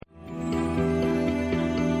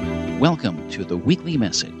Welcome to the weekly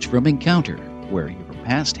message from Encounter, where your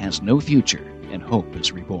past has no future and hope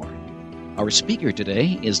is reborn. Our speaker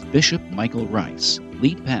today is Bishop Michael Rice,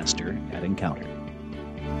 lead pastor at Encounter.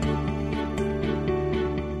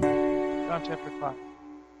 John chapter 5. For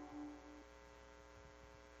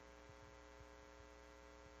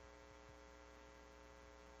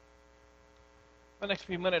the next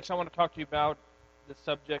few minutes, I want to talk to you about the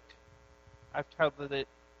subject I've titled it,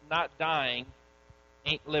 Not Dying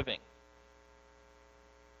Ain't Living.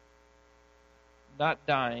 Not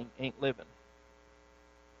dying ain't living.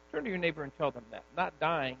 Turn to your neighbor and tell them that. Not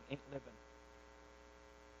dying ain't living.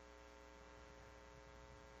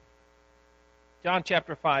 John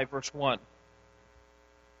chapter 5, verse 1.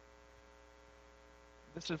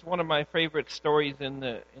 This is one of my favorite stories in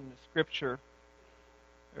the Scripture.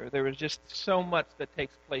 There is just so much that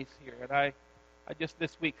takes place here, and I just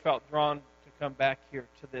this week felt drawn to come back here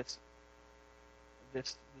to this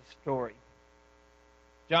story.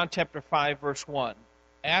 John chapter 5, verse 1.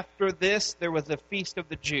 After this, there was a feast of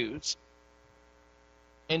the Jews,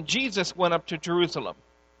 and Jesus went up to Jerusalem.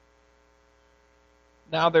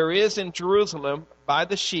 Now there is in Jerusalem, by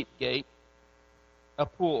the sheep gate, a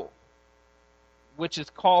pool, which is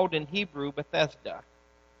called in Hebrew Bethesda,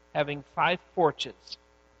 having 5 porches.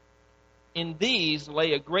 In these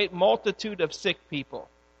lay a great multitude of sick people,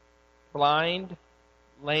 blind,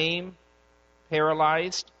 lame,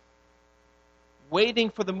 paralyzed, waiting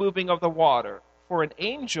for the moving of the water. For an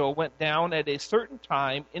angel went down at a certain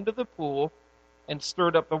time into the pool and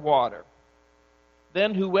stirred up the water.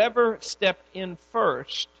 Then whoever stepped in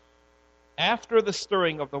first, after the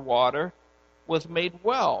stirring of the water, was made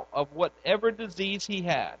well of whatever disease he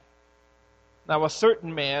had. Now a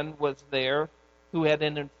certain man was there who had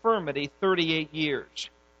an infirmity 38 years.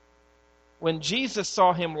 When Jesus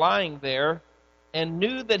saw him lying there, and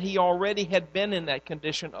knew that he already had been in that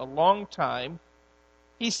condition a long time,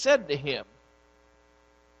 he said to him,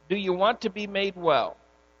 "Do you want to be made well?"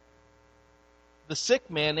 The sick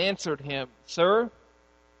man answered him, "Sir,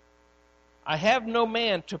 I have no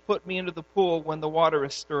man to put me into the pool when the water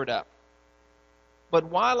is stirred up. But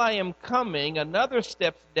while I am coming, another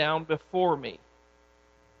steps down before me."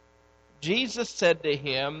 Jesus said to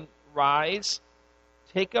him, "Rise,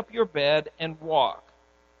 take up your bed and walk."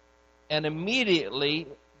 And immediately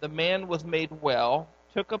the man was made well,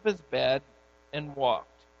 took up his bed, and walked.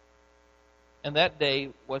 And that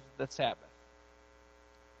day was the Sabbath.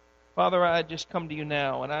 Father, I just come to you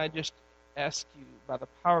now, and I just ask you, by the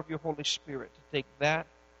power of your Holy Spirit, to take that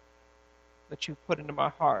you've put into my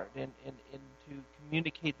heart and to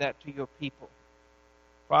communicate that to your people.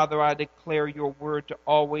 Father, I declare your word to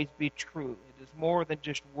always be true. It is more than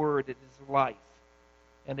just word, it is life,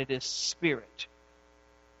 and it is spirit.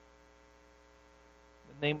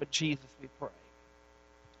 In the name of Jesus we pray.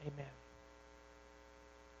 Amen.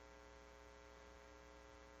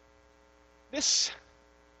 This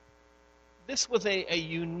was a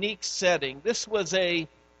unique setting. This was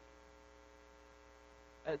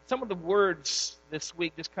some of the words this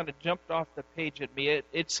week just kind of jumped off the page at me.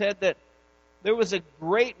 It said that there was a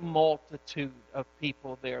great multitude of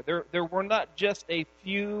people there. There were not just a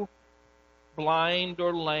few blind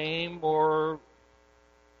or lame or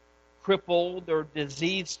crippled or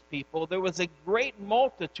diseased people. There was a great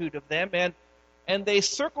multitude of them, and they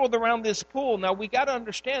circled around this pool. Now, we got to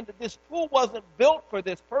understand that this pool wasn't built for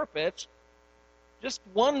this purpose. Just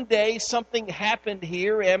one day, something happened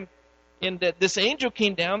here, and this angel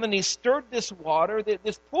came down, and he stirred this water.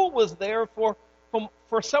 This pool was there for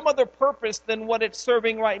some other purpose than what it's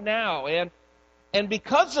serving right now. And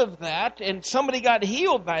because of that, and somebody got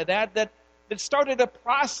healed by that it started a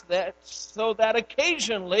process so that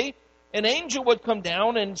occasionally an angel would come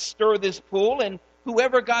down and stir this pool, and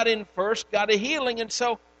whoever got in first got a healing. And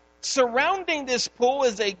so surrounding this pool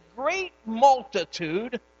is a great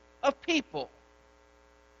multitude of people.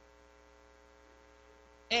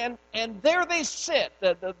 And there they sit,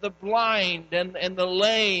 the blind and the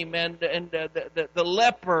lame and the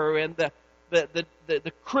leper and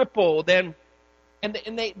the crippled, and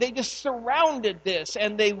they just surrounded this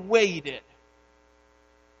and they waited.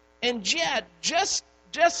 And yet, just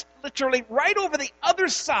literally right over the other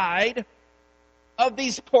side of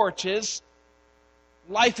these porches,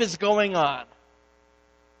 life is going on.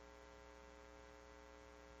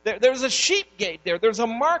 There's a sheep gate there. There's a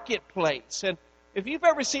marketplace. And if you've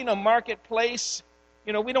ever seen a marketplace,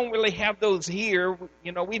 we don't really have those here.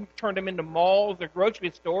 We've turned them into malls or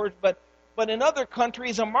grocery stores. But in other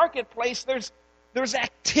countries, a marketplace, there's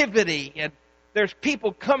activity, and there's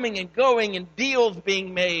people coming and going, and deals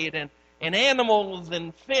being made, and animals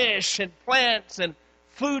and fish and plants and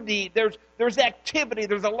food to eat. There's activity.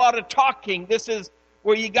 There's a lot of talking. This is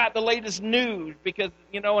where you got the latest news because,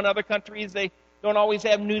 in other countries they don't always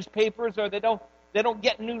have newspapers or they don't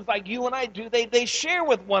get news like you and I do. They share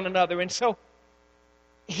with one another. And so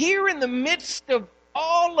here in the midst of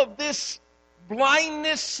all of this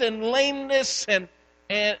blindness and lameness and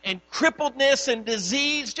crippledness and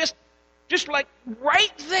disease, just like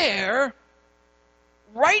right there,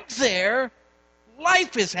 life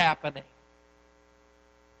is happening.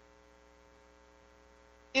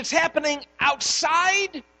 It's happening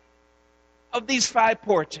outside of these 5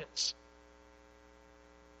 porches.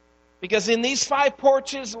 Because in these 5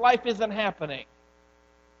 porches, life isn't happening.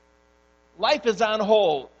 Life is on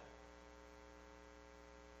hold.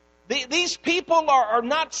 These people are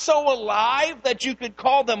not so alive that you could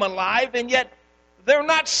call them alive, and yet they're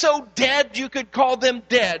not so dead you could call them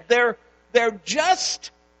dead. They're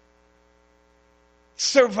just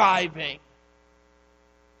surviving.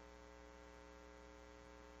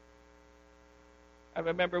 I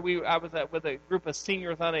remember I was with a group of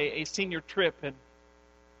seniors on a senior trip, and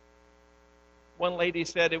one lady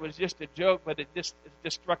said it was just a joke, but it just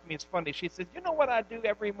struck me as funny. She said, "You know what I do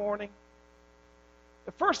every morning?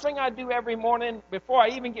 The first thing I do every morning before I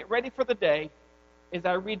even get ready for the day is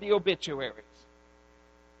I read the obituaries."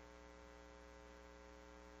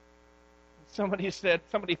 Somebody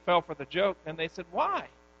fell for the joke, and they said, "Why?"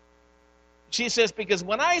 She says, "Because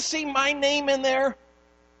when I see my name in there,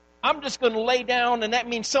 I'm just going to lay down, and that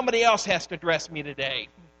means somebody else has to dress me today."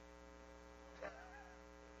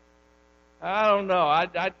 I don't know.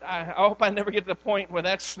 I hope I never get to the point where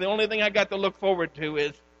that's the only thing I got to look forward to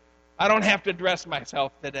is I don't have to dress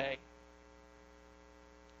myself today.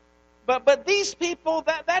 But these people,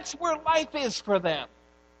 that's where life is for them.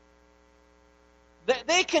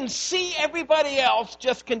 They can see everybody else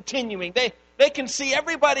just continuing. They can see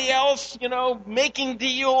everybody else, making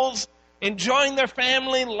deals, enjoying their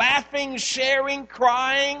family, laughing, sharing,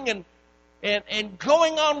 crying, and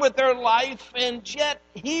going on with their life. And yet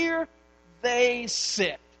here they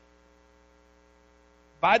sit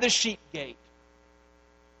by the sheep gate,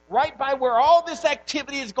 right by where all this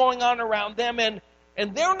activity is going on around them, and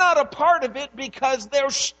they're not a part of it because they're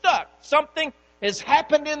stuck. Something has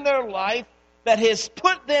happened in their life that has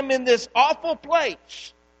put them in this awful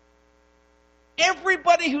place.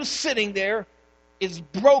 Everybody who's sitting there is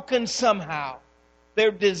broken somehow. They're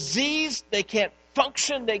diseased, they can't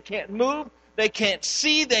function, they can't move, they can't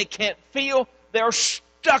see, they can't feel. They're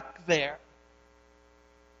stuck there.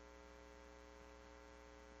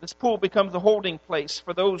 This pool becomes a holding place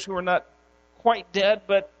for those who are not quite dead,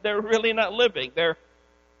 but they're really not living. They're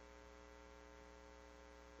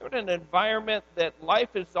in an environment that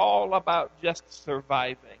life is all about just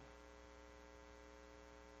surviving.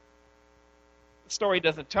 The story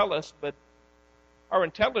doesn't tell us, but our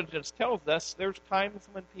intelligence tells us there's times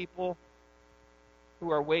when people who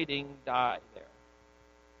are waiting die there.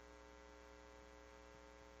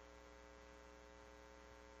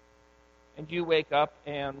 And you wake up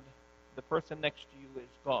and the person next to you is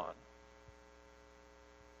gone.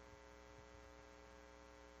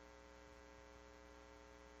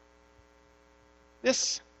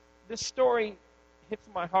 This story hits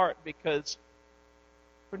my heart because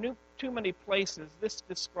for too many places, this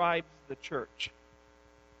describes the church.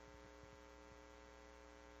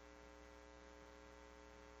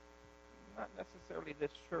 Not necessarily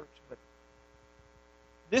this church, but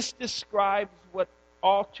this describes what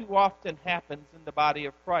all too often happens in the body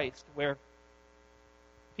of Christ, where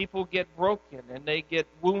people get broken and they get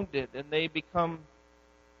wounded and they become,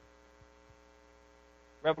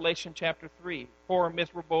 Revelation chapter 3, poor,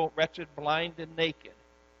 miserable, wretched, blind, and naked.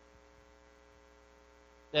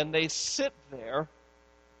 Then they sit there,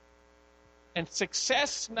 and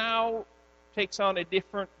success now takes on a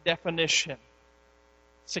different definition.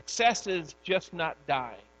 Success is just not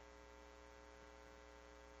dying.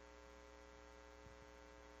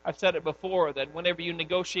 I've said it before that whenever you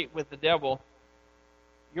negotiate with the devil,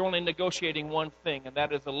 you're only negotiating one thing, and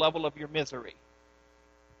that is the level of your misery.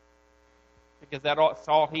 Because that's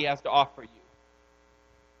all he has to offer you.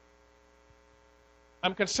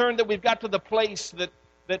 I'm concerned that we've got to the place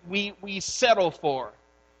that we settle for.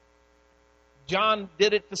 John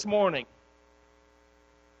did it this morning.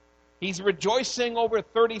 He's rejoicing over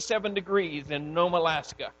 37 degrees in Nome,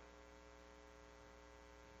 Alaska.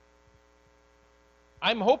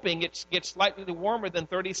 I'm hoping it gets slightly warmer than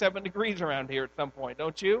 37 degrees around here at some point,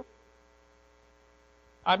 don't you?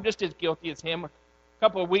 I'm just as guilty as him. A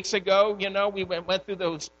couple of weeks ago, we went through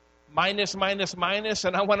those minus,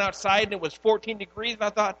 and I went outside and it was 14 degrees, and I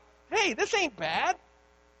thought, hey, this ain't bad.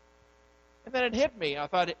 And then it hit me. I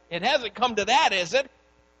thought, it hasn't come to that, is it?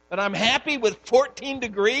 But I'm happy with 14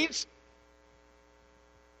 degrees.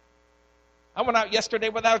 I went out yesterday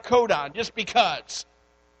without a coat on just because.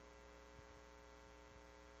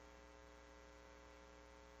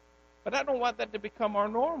 But I don't want that to become our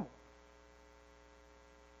normal.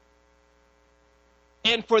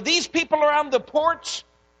 And for these people around the porch,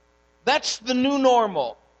 that's the new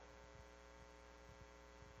normal.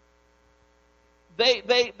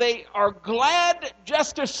 They are glad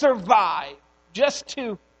just to survive,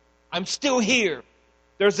 I'm still here.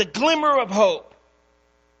 There's a glimmer of hope.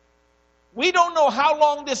 We don't know how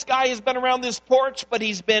long this guy has been around this porch, but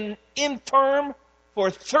he's been infirm for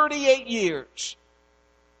 38 years.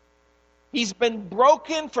 He's been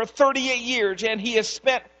broken for 38 years, and he has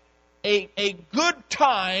spent a good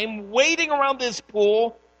time waiting around this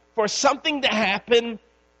pool for something to happen,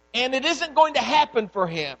 and it isn't going to happen for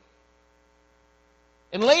him.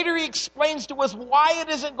 And later he explains to us why it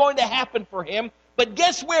isn't going to happen for him, but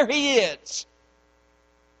guess where he is?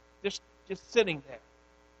 Just sitting there.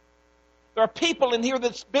 There are people in here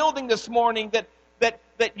this building this morning that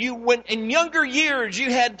you, when in younger years,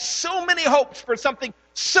 you had so many hopes for something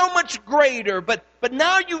so much greater, but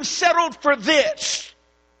now you've settled for this.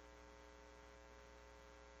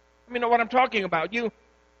 I mean, know what I'm talking about. You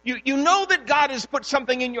know that God has put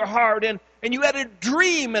something in your heart, and you had a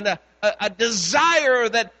dream and a desire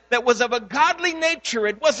that was of a godly nature.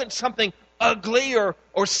 It wasn't something ugly or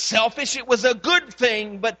selfish. It was a good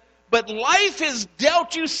thing, but life has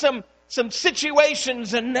dealt you some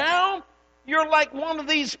situations, and now you're like one of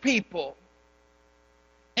these people.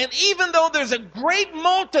 And even though there's a great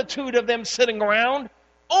multitude of them sitting around,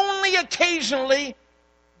 only occasionally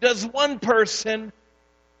does one person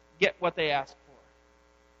get what they ask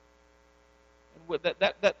for. And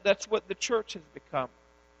that's what the church has become.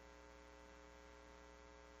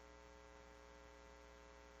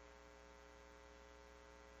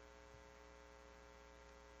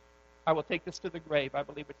 I will take this to the grave. I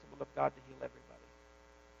believe it's the will of God to heal everybody.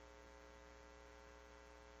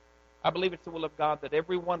 I believe it's the will of God that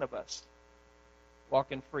every one of us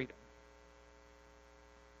walk in freedom.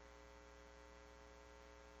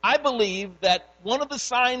 I believe that one of the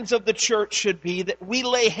signs of the church should be that we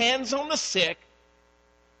lay hands on the sick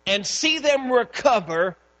and see them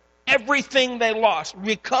recover everything they lost.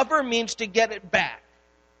 Recover means to get it back.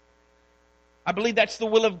 I believe that's the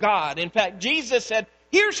will of God. In fact, Jesus said,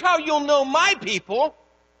 here's how you'll know my people.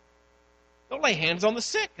 They'll lay hands on the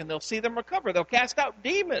sick and they'll see them recover. They'll cast out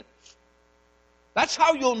demons. That's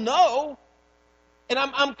how you'll know. And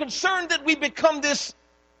I'm concerned that we become this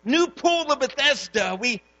new pool of Bethesda.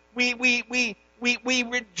 We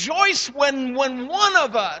rejoice when one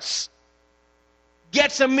of us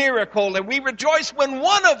gets a miracle, and we rejoice when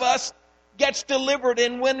one of us gets delivered,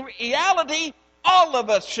 and when in reality, all of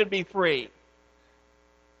us should be free.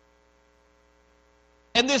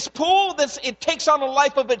 And this pool, it takes on a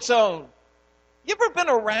life of its own. You ever been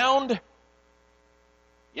around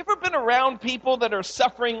people that are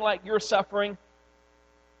suffering like you're suffering?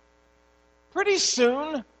 Pretty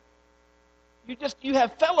soon, you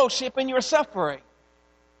have fellowship in your suffering.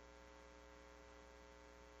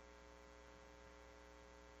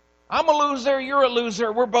 I'm a loser, you're a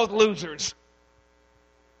loser, we're both losers.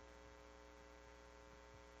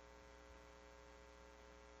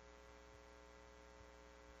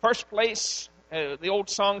 First place, the old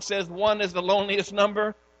song says, one is the loneliest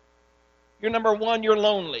number. You're number one, you're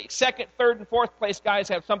lonely. Second, third, and fourth place guys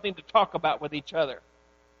have something to talk about with each other.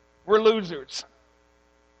 We're losers.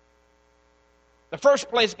 The first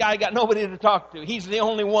place guy got nobody to talk to. He's the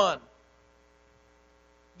only one.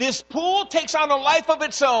 This pool takes on a life of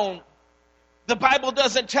its own. The Bible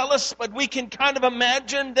doesn't tell us, but we can kind of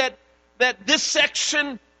imagine that this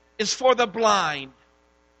section is for the blind.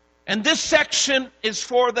 And this section is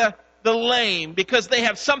for the lame, because they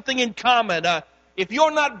have something in common. If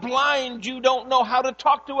you're not blind, you don't know how to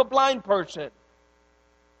talk to a blind person.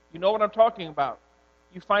 You know what I'm talking about.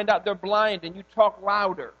 You find out they're blind and you talk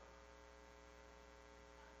louder.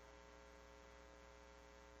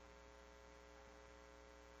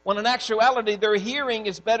 When in actuality, their hearing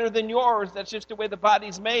is better than yours. That's just the way the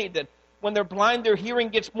body's made. And when they're blind, their hearing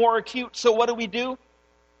gets more acute. So what do?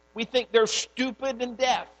 We think they're stupid and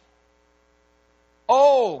deaf.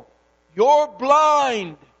 Oh, you're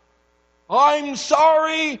blind. I'm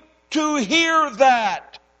sorry to hear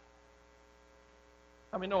that.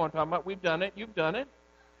 I mean, know what I'm talking about. We've done it. You've done it.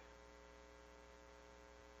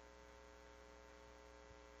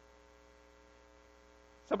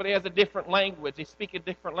 Somebody has a different language. They speak a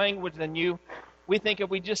different language than you. We think if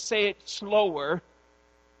we just say it slower,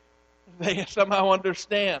 they somehow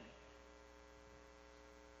understand.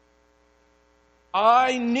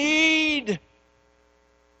 I need.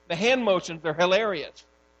 The hand motions are hilarious.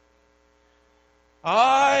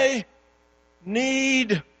 I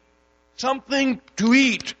need something to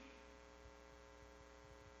eat.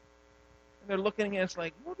 And they're looking at us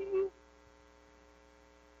like, what do you?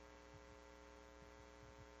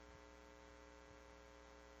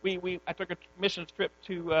 I took a missions trip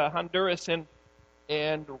to Honduras, and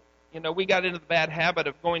we got into the bad habit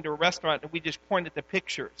of going to a restaurant and we just pointed to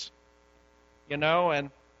pictures, and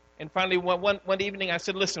finally one evening I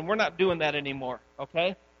said, listen, we're not doing that anymore,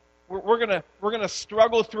 okay? We're gonna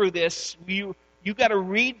struggle through this. You got to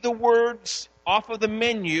read the words off of the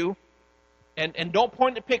menu, and don't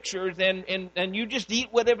point to pictures, and you just eat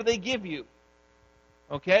whatever they give you,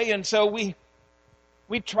 okay? And so we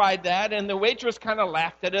tried that, and the waitress kind of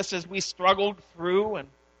laughed at us as we struggled through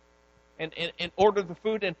and ordered the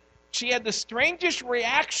food. And she had the strangest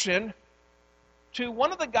reaction to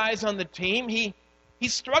one of the guys on the team. He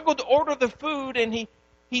struggled to order the food, and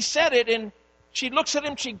he said it, and she looks at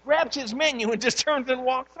him, she grabs his menu and just turns and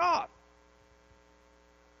walks off.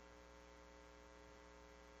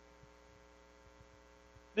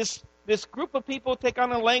 This group of people take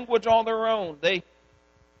on a language all their own. They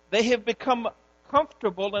have become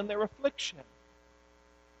comfortable in their affliction.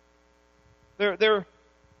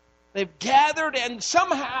 They've gathered, and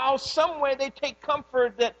somehow, some way, they take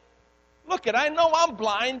comfort that, look, I know I'm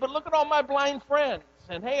blind, but look at all my blind friends.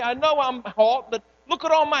 And hey, I know I'm halt, but look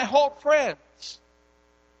at all my halt friends.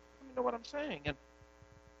 You know what I'm saying?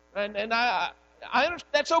 And I understand,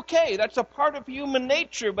 that's okay. That's a part of human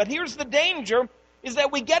nature. But here's the danger, is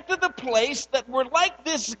that we get to the place that we're like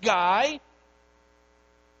this guy.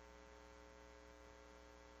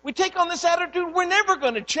 We take on this attitude, we're never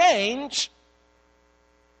going to change.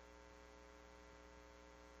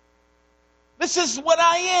 This is what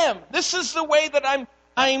I am. This is the way that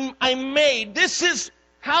I'm made. This is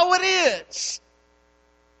how it is.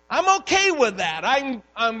 I'm okay with that.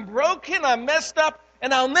 I'm broken, I'm messed up,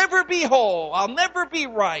 and I'll never be whole. I'll never be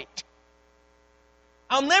right.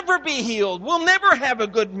 I'll never be healed. We'll never have a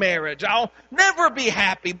good marriage. I'll never be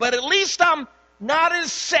happy, but at least I'm not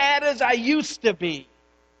as sad as I used to be.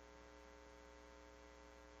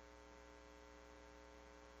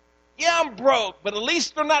 Yeah, I'm broke, but at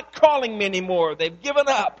least they're not calling me anymore. They've given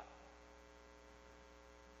up.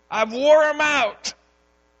 I've wore them out.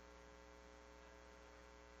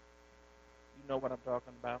 You know what I'm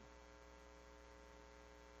talking about.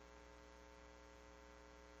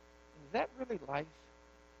 Is that really life?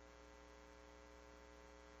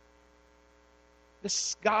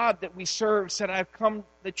 This God that we serve said, I've come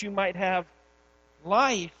that you might have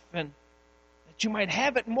life and that you might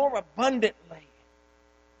have it more abundantly.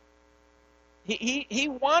 He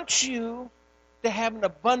wants you to have an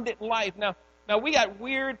abundant life. Now we got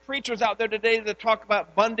weird preachers out there today that talk about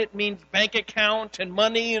abundant means bank account and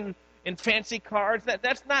money and fancy cars.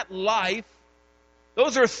 That's not life.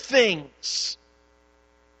 Those are things.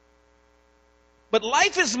 But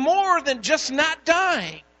life is more than just not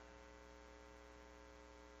dying.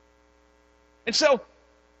 And so,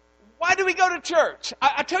 why do we go to church?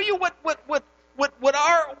 I tell you what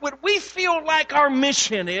we feel like our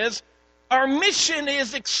mission is. Our mission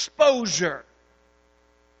is exposure.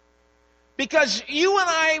 Because you and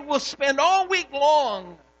I will spend all week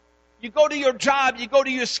long, you go to your job, you go to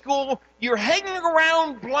your school, you're hanging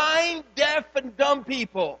around blind, deaf, and dumb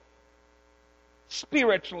people.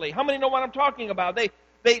 Spiritually. How many know what I'm talking about?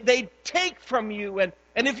 They take from you, and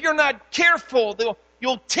if you're not careful,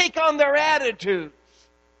 you'll take on their attitudes.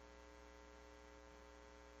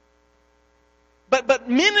 But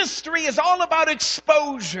ministry is all about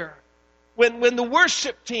exposure. When the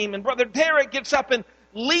worship team and Brother Derek gets up and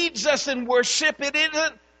leads us in worship, it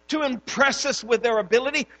isn't to impress us with their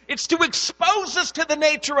ability. It's to expose us to the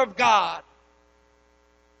nature of God.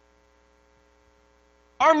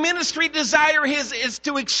 Our ministry desire is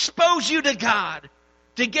to expose you to God,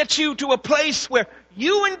 to get you to a place where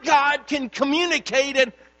you and God can communicate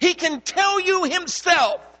and He can tell you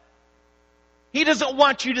Himself. He doesn't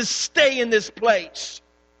want you to stay in this place.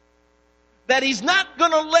 That He's not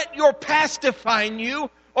going to let your past define you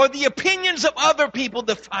or the opinions of other people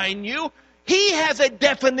define you. He has a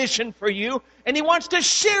definition for you, and He wants to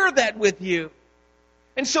share that with you.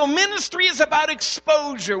 And so ministry is about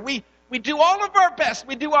exposure. We do all of our best.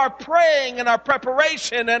 We do our praying and our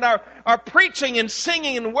preparation and our preaching and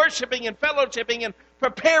singing and worshiping and fellowshipping and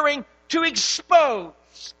preparing to expose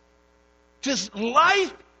just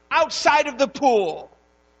life outside of the pool.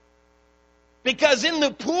 Because in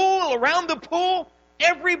the pool, around the pool,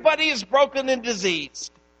 everybody is broken and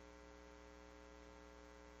diseased.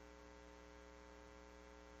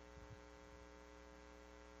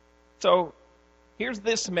 So here's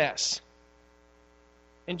this mess.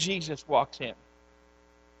 And Jesus walks in.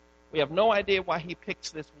 We have no idea why he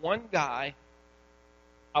picks this one guy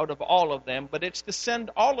out of all of them, but it's to send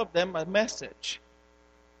all of them a message.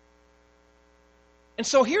 And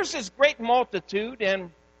so here's this great multitude, and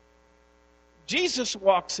Jesus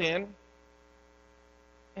walks in,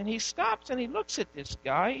 and he stops and he looks at this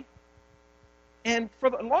guy. And for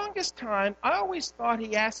the longest time, I always thought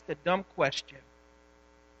he asked a dumb question.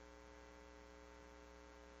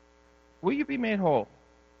 Will you be made whole?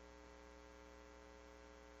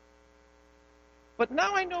 But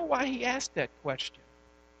now I know why he asked that question.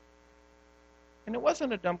 And it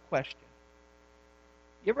wasn't a dumb question.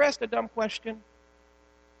 You ever asked a dumb question?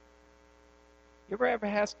 You ever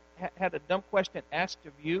had a dumb question asked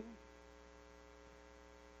of you?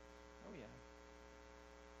 Oh, yeah.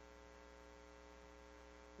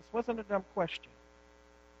 This wasn't a dumb question.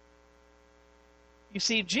 You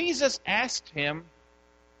see, Jesus asked him,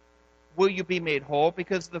 will you be made whole?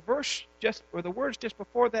 Because the words just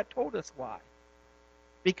before that told us why.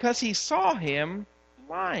 Because he saw him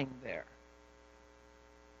lying there.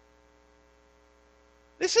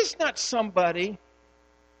 This is not somebody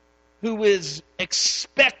who is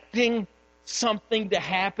expecting something to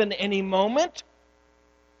happen any moment.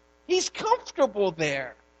 He's comfortable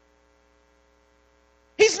there.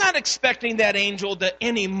 He's not expecting that angel to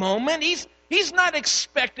any moment. He's not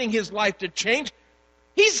expecting his life to change.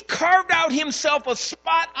 He's carved out himself a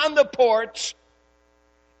spot on the porch,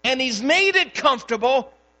 and he's made it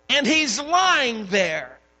comfortable, and he's lying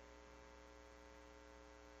there.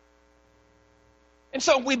 And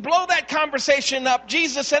so we blow that conversation up.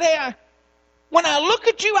 Jesus said, hey, when I look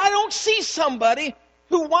at you, I don't see somebody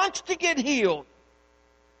who wants to get healed.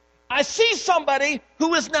 I see somebody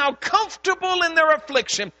who is now comfortable in their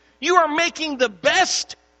affliction. You are making the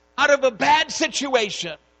best out of a bad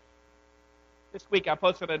situation. This week I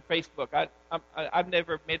posted on Facebook. I've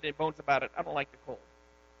never made any bones about it. I don't like the cold.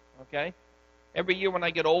 Okay? Every year when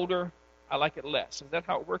I get older, I like it less. Is that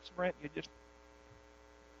how it works, Brent?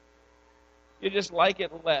 You just like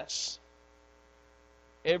it less.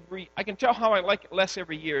 I can tell how I like it less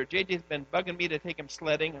every year. JJ's been bugging me to take him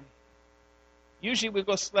sledding. And usually we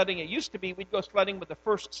go sledding. It used to be we'd go sledding with the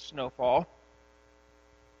first snowfall.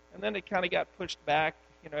 And then it kind of got pushed back.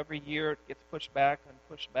 Every year it gets pushed back and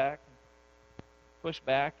pushed back and pushed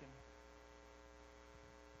back. And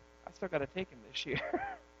I still got to take him this year.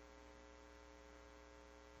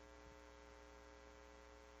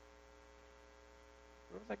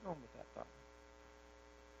 Where was I going with that thought?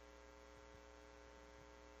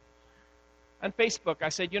 On Facebook, I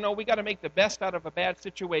said, we got to make the best out of a bad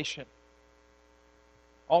situation.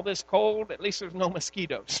 All this cold, at least there's no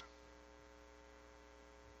mosquitoes.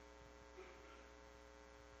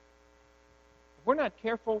 If we're not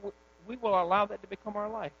careful, we will allow that to become our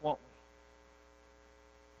life, won't we?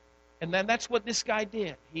 And then that's what this guy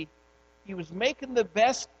did. He was making the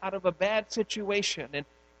best out of a bad situation.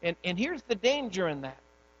 And here's the danger in that.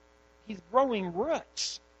 He's growing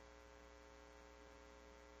roots.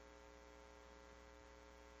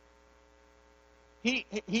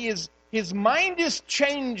 His mind is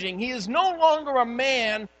changing. He is no longer a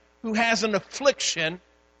man who has an affliction.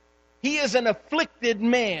 He is an afflicted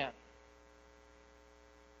man.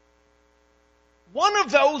 One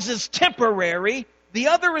of those is temporary. The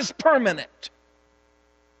other is permanent.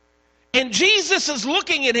 And Jesus is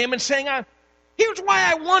looking at him and saying, here's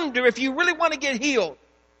why I wonder if you really want to get healed.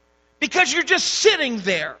 Because you're just sitting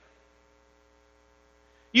there.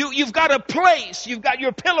 You've got a place. You've got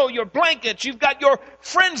your pillow, your blankets. You've got your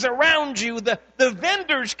friends around you. The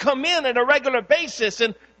vendors come in on a regular basis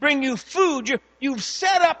and bring you food. You've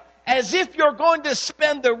set up as if you're going to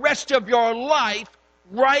spend the rest of your life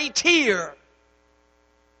right here.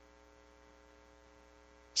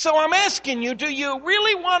 So I'm asking you, do you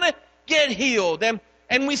really want to get healed?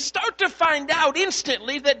 And we start to find out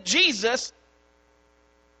instantly that Jesus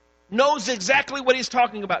knows exactly what he's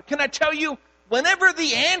talking about. Can I tell you, whenever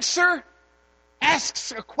the answer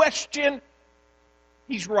asks a question,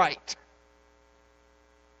 he's right.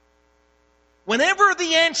 Whenever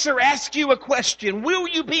the answer asks you a question, will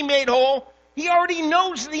you be made whole? He already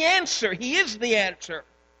knows the answer. He is the answer.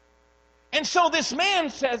 And so this man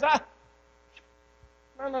says,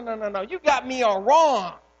 no, you got me all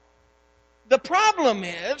wrong. The problem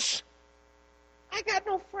is, I got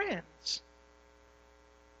no friends.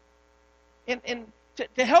 And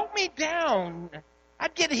to help me down,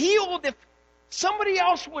 I'd get healed if somebody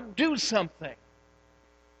else would do something. Is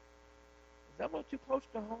that a little too close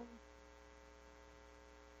to home?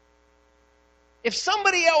 If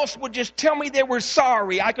somebody else would just tell me they were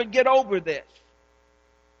sorry, I could get over this.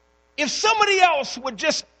 If somebody else would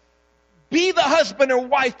just be the husband or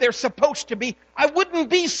wife they're supposed to be, I wouldn't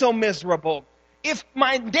be so miserable. If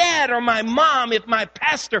my dad or my mom, if my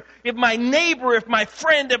pastor, if my neighbor, if my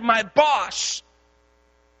friend, if my boss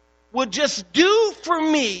would just do for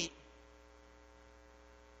me,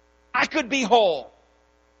 I could be whole.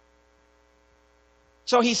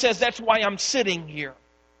 So he says, that's why I'm sitting here.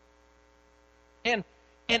 And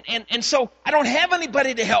so I don't have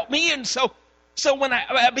anybody to help me. And so when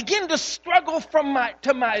I begin to struggle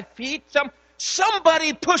to my feet,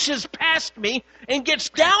 somebody pushes past me and gets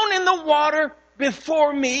down in the water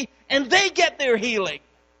before me, and they get their healing.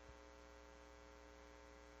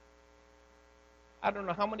 I don't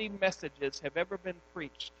know how many messages have ever been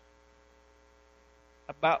preached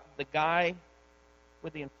about the guy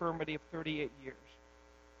with the infirmity of 38 years.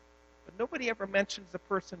 But nobody ever mentions the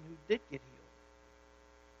person who did get healed.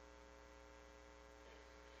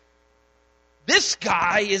 This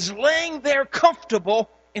guy is laying there comfortable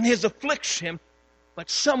in his affliction, but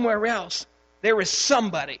somewhere else there is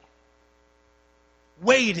somebody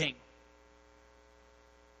waiting.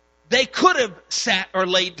 They could have sat or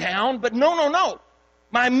laid down, but no.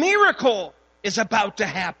 My miracle is about to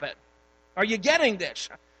happen. Are you getting this?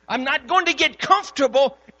 I'm not going to get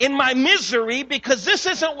comfortable in my misery because this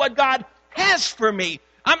isn't what God has for me.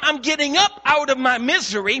 I'm getting up out of my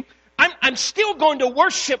misery. I'm still going to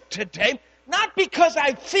worship today, not because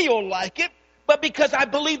I feel like it, but because I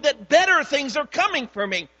believe that better things are coming for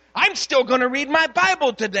me. I'm still going to read my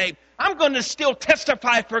Bible today. I'm going to still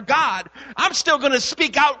testify for God. I'm still going to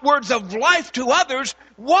speak out words of life to others.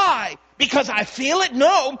 Why? Because I feel it?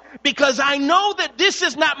 No. Because I know that this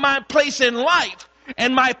is not my place in life.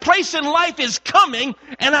 And my place in life is coming,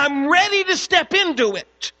 and I'm ready to step into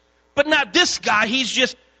it. But not this guy. He's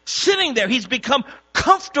just sitting there. He's become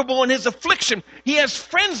comfortable in his affliction. He has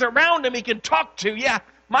friends around him he can talk to. Yeah,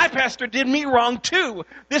 my pastor did me wrong too.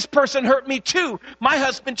 This person hurt me too. My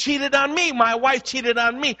husband cheated on me. My wife cheated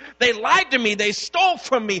on me. They lied to me. They stole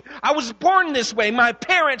from me. I was born this way. My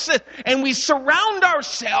parents, and we surround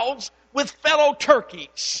ourselves with fellow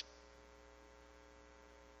turkeys.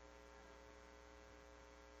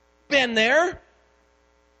 Been there.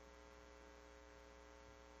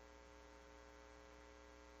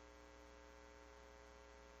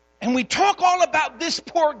 And we talk all about this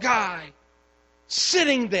poor guy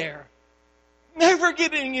sitting there, never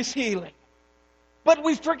getting his healing. But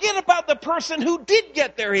we forget about the person who did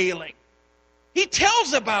get their healing. He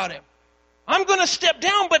tells about him. I'm going to step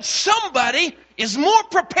down, but somebody is more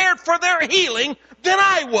prepared for their healing than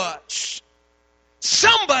I was.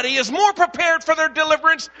 Somebody is more prepared for their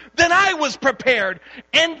deliverance than I was prepared.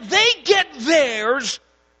 And they get theirs,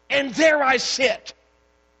 and there I sit.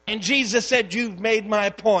 And Jesus said, you've made my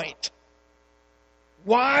point.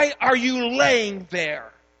 Why are you laying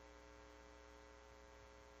there?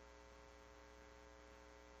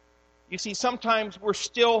 You see, sometimes we're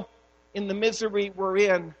still in the misery we're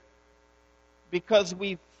in because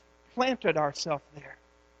we've planted ourselves there.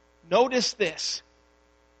 Notice this.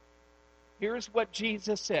 Here's what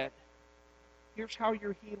Jesus said. Here's how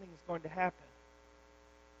your healing is going to happen.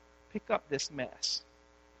 Pick up this mess.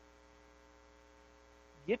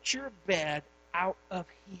 Get your bed out of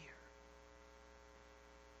here.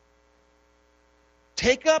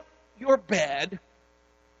 Take up your bed, and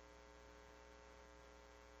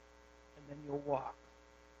then you'll walk.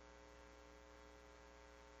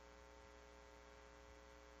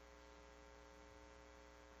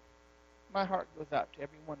 My heart goes out to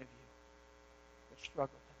every one of you that struggle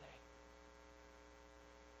today.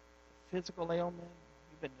 A physical ailment,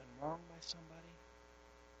 you've been done wrong by somebody.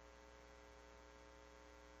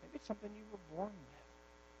 Maybe it's something you were born with.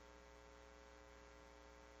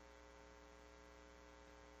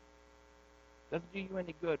 Doesn't do you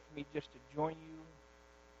any good for me just to join you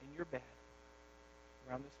in your bed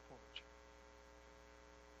around this porch.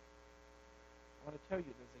 I want to tell you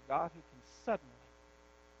there's a God who can suddenly,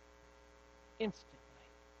 instantly,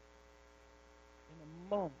 in a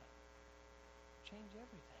moment, change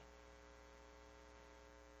everything.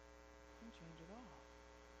 He can change it all.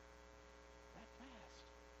 That fast.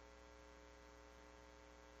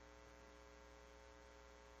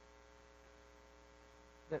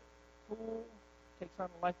 That fool takes on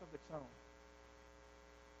a life of its own.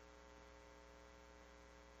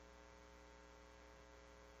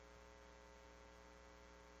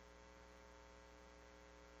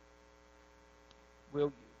 Will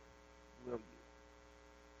you? Will you?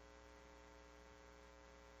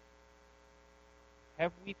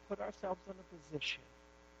 Have we put ourselves in a position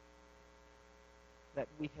that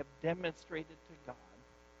we have demonstrated to God,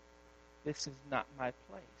 this is not my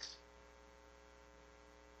place?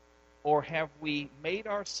 Or have we made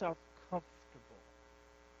ourselves comfortable?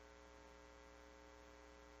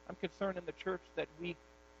 I'm concerned in the church that we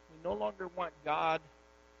no longer want God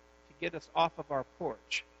to get us off of our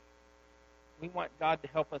porch. We want God to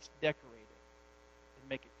help us decorate it and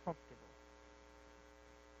make it comfortable.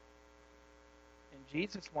 And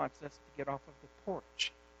Jesus wants us to get off of the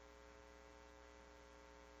porch.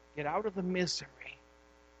 Get out of the misery.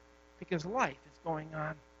 Because life is going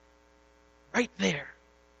on right there.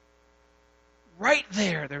 Right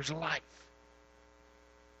there, there's life.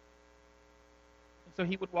 And so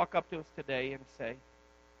he would walk up to us today and say,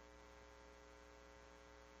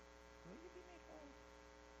 will you be made whole?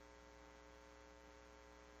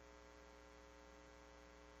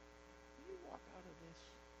 Will you walk out of this?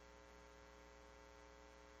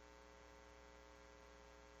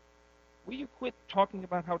 Will you quit talking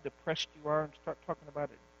about how depressed you are and start talking about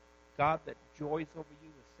a God that joys over you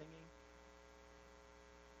with singing?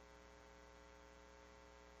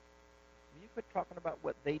 Will you quit talking about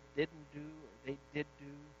what they didn't do or they did do?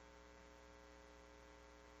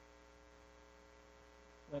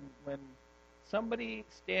 When somebody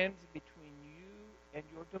stands between you and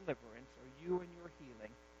your deliverance or you and your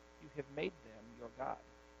healing, you have made them your God.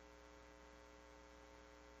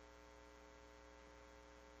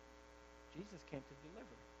 Jesus came to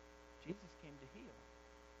deliver. Jesus came to heal.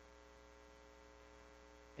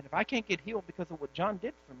 And if I can't get healed because of what John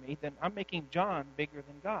did for me, then I'm making John bigger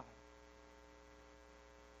than God.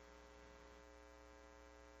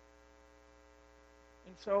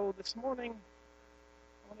 And so this morning,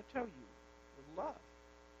 I want to tell you, with love,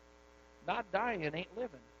 not dying ain't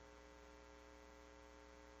living.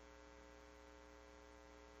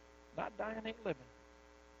 Not dying ain't living.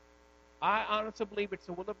 I honestly believe it's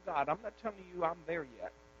the will of God. I'm not telling you I'm there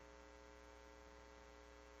yet.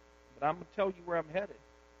 But I'm going to tell you where I'm headed.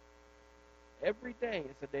 Every day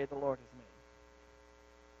is the day the Lord has made.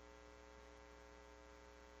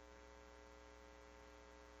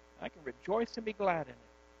 I can rejoice and be glad in it.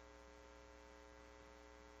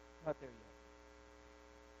 Not there yet.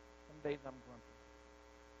 Some days I'm grumpy.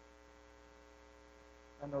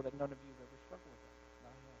 I know that none of you have ever struggled with that.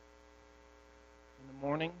 Not yet. In the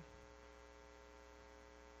morning,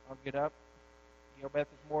 I'll get up. Gail Beth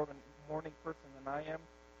is more of a morning person than I am.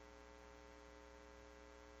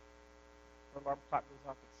 Her alarm clock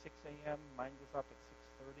goes off at 6 a.m. Mine goes off at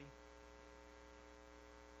 6:30.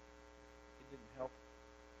 It didn't help.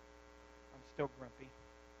 I'm still grumpy.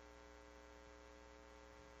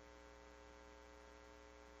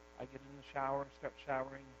 I get in the shower, start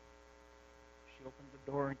showering. She opens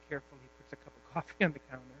the door and carefully puts a cup of coffee on the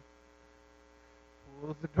counter.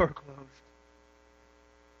 Pulls the door closed.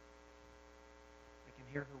 I can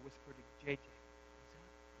hear her whisper to JJ,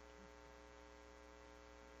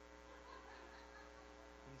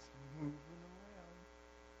 he's moving around.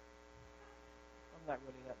 I'm not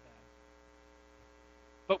really that bad.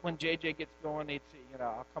 But when JJ gets going,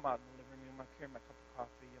 I'll come out in the living room, I'll carry my cup of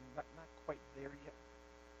coffee. I'm not quite there yet.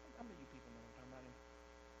 How many of you people know what I'm talking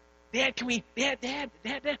about? Dad, can we?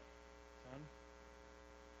 Dad. Son,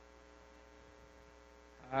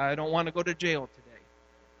 I don't want to go to jail today.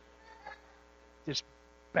 Just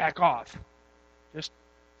back off. Just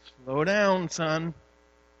slow down, son.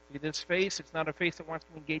 See this face? It's not a face that wants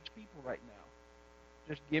to engage people right now.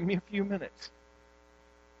 Just give me a few minutes.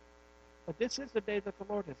 But this is the day that the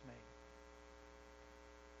Lord has made.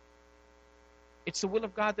 It's the will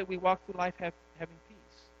of God that we walk through life having peace.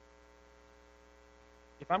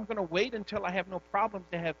 If I'm going to wait until I have no problems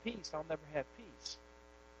to have peace, I'll never have peace.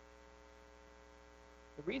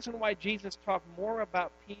 The reason why Jesus talked more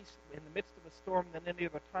about peace in the midst of a storm than any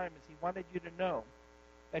other time is he wanted you to know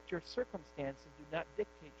that your circumstances do not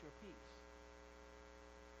dictate your peace.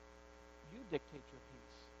 You dictate your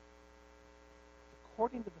peace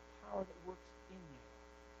according to the power that works in you.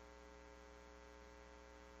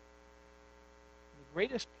 The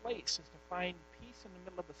greatest place is to find peace in the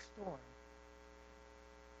middle of a storm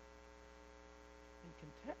and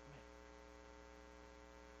contentment.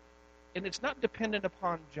 And it's not dependent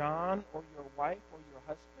upon John or your wife or your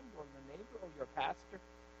husband or your neighbor or your pastor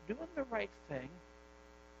doing the right thing.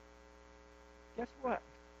 Guess what?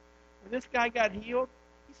 When this guy got healed,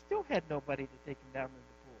 he still had nobody to take him down to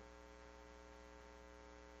the pool.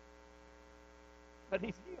 But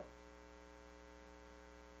he's healed.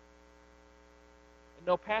 And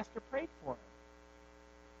no pastor prayed for him.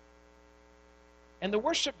 And the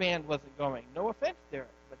worship band wasn't going. No offense there,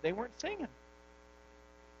 but they weren't singing.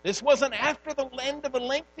 This wasn't after the end of a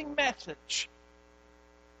lengthy message.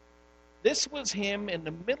 This was him in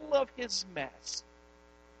the middle of his mess.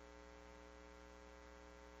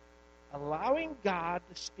 allowing God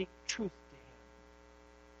to speak truth to him.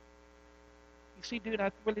 You see, dude,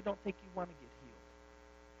 I really don't think you want to get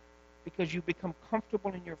healed because you become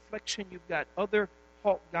comfortable in your affliction. You've got other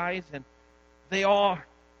halt guys, and they all,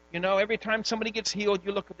 every time somebody gets healed,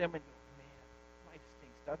 you look at them and go, man, life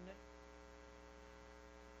stinks, doesn't it?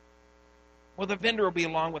 Well, the vendor will be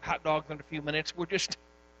along with hot dogs in a few minutes. We're just,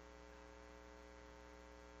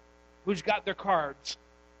 who's got their cards?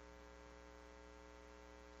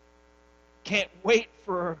 Can't wait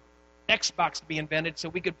for Xbox to be invented so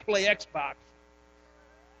we could play Xbox.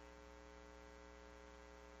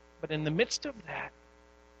 But in the midst of that,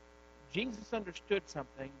 Jesus understood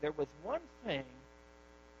something. There was one thing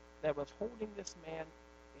that was holding this man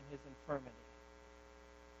in his infirmity.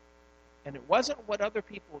 And it wasn't what other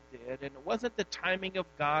people did, and it wasn't the timing of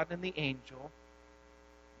God and the angel.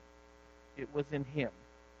 It was in him.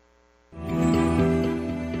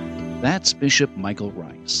 That's Bishop Michael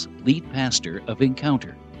Rice, lead pastor of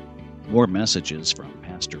Encounter. More messages from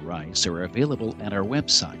Pastor Rice are available at our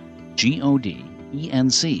website, godenc.com.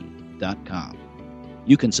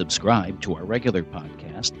 You can subscribe to our regular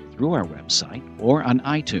podcast through our website or on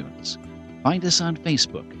iTunes. Find us on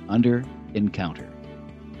Facebook under Encounter.